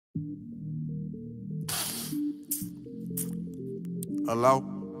Hello?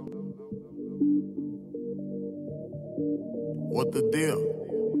 What the deal?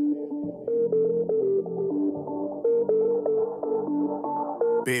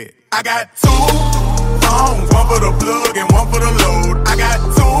 Bet. I got two phones, one for the plug and one for the load. I got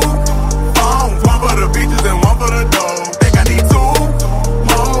two phones, one for the beaches and one for the dough. Think I need two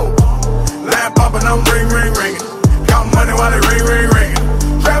more. Line popping, I'm ring, ring, ringing. Count money while it ring, ring, ringing.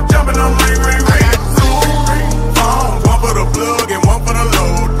 Trap jumping, I'm ring, ring, ringing. I got two phones, one for the plug and one for the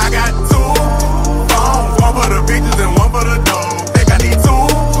load. I got two phones, one for the beaches and one for the dough. Think I need two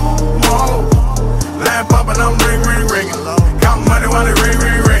more. Line popping, I'm ring, ring, ringing. Count money while it ring,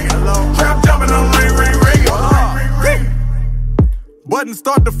 ring, ringing. Trap jumping, I'm ring, ring, ringing. Button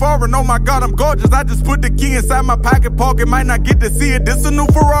start to foreign, oh my God, I'm gorgeous. I just put the key inside my pocket, might not get to see it. This a new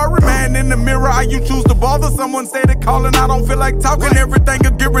Ferrari, man in the mirror. How you choose to bother? Someone say they calling, I don't feel like talking. Everything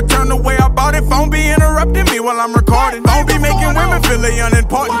could get returned the way I bought it. Phone be interrupting me while I'm recording. Phone be making women feel they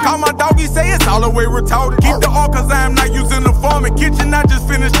unimportant. Call my doggy, say it's all the way retarded. Keep the all cause I am not using the form. In kitchen, I just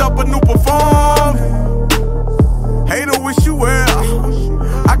finished up a new perform. Hater, wish you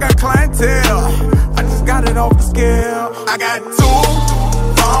well. I got clientele, I just got it off the scale. I got two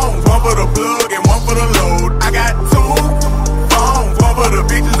phones, one for the plug and one for the load. I got two phones, one for the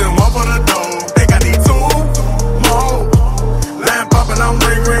beaches and one for the dough. Think I need two more. Line popping, I'm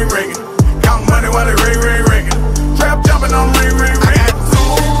ring, ring, ringing. Count money while it ring, ring, ringing. Trap jumping, I'm ring, ring, ringing. I got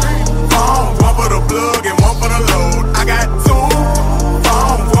two phones, one for the plug and one for the load. I got two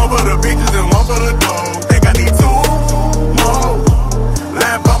phones, one for the beaches and one for the dough. Think I need two more.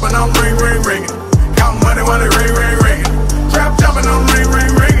 Line popping, I'm ring, ring, ringing. Count money while it ring, ring, ringing. Trap jumping, I'm ring,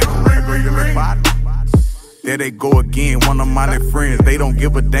 ring, ringing. There they go again, one of my friends. They don't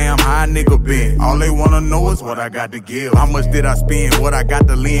give a damn how a nigga been. All they wanna know is what I got to give. How much did I spend, what I got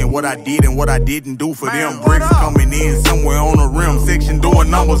to lend, what I did and what I didn't do for them. Bricks coming in somewhere on the rim. Section doing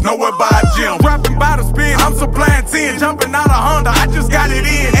numbers, nowhere by a gym. Dropping by the spin, I'm supplying 10. Jumping out of Honda, I just got it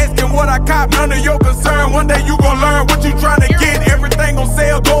in. Asking what I cop, none of your concern. One day you gon' learn what you tryna get. Everything on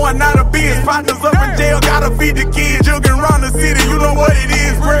sale, going out of biz. Partners up in jail, gotta feed the kids. Jugging around the city, you know what it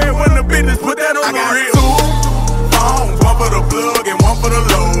is. Bread when the business, put that on the real. One for the plug and one for the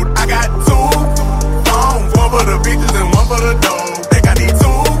load. I got two phones, one for the beaches and one for the dough. Think I need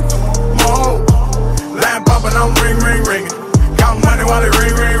two more. Line popping, I'm ring, ring, ringing. Count money while it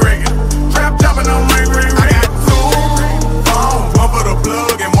ring, ring, ringing. Trap jumping, I'm ring, ring, ringing. I got two phones, one for the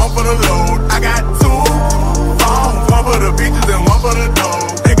plug and one for the load. I got two phones, one for the beaches and one for the dough.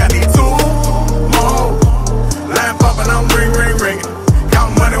 Think I need two more. Line popping, I'm ring, ring, ringing.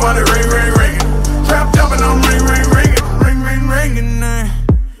 Count money while it ring, ring, ringing. Trap jumping, I'm ring, ring, ringing.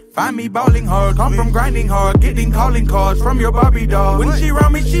 Find me ballin' hard, come from grinding hard, getting calling cards from your Barbie doll. When she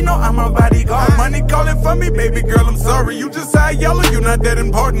around me, she know I'm a bodyguard. Money calling for me, baby girl, I'm sorry. You just high yellow, you not that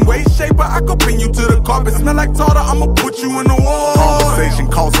important. Waist shaper, I could pin you to the carpet. Smell like tartar, I'ma put you in the wall. Conversation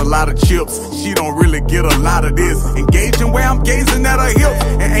costs a lot of chips, she don't really get a lot of this. Engaging where I'm gazing at her hips,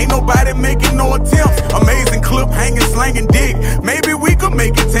 and ain't nobody making no attempts. Amazing clip, hanging, slanging dick. Maybe we could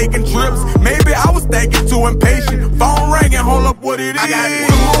make it taking trips. Maybe I was thinking too impatient. Phone ringing, hold up what it is. I got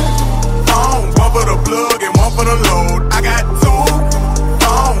two phones, one for the plug and one for the load. I got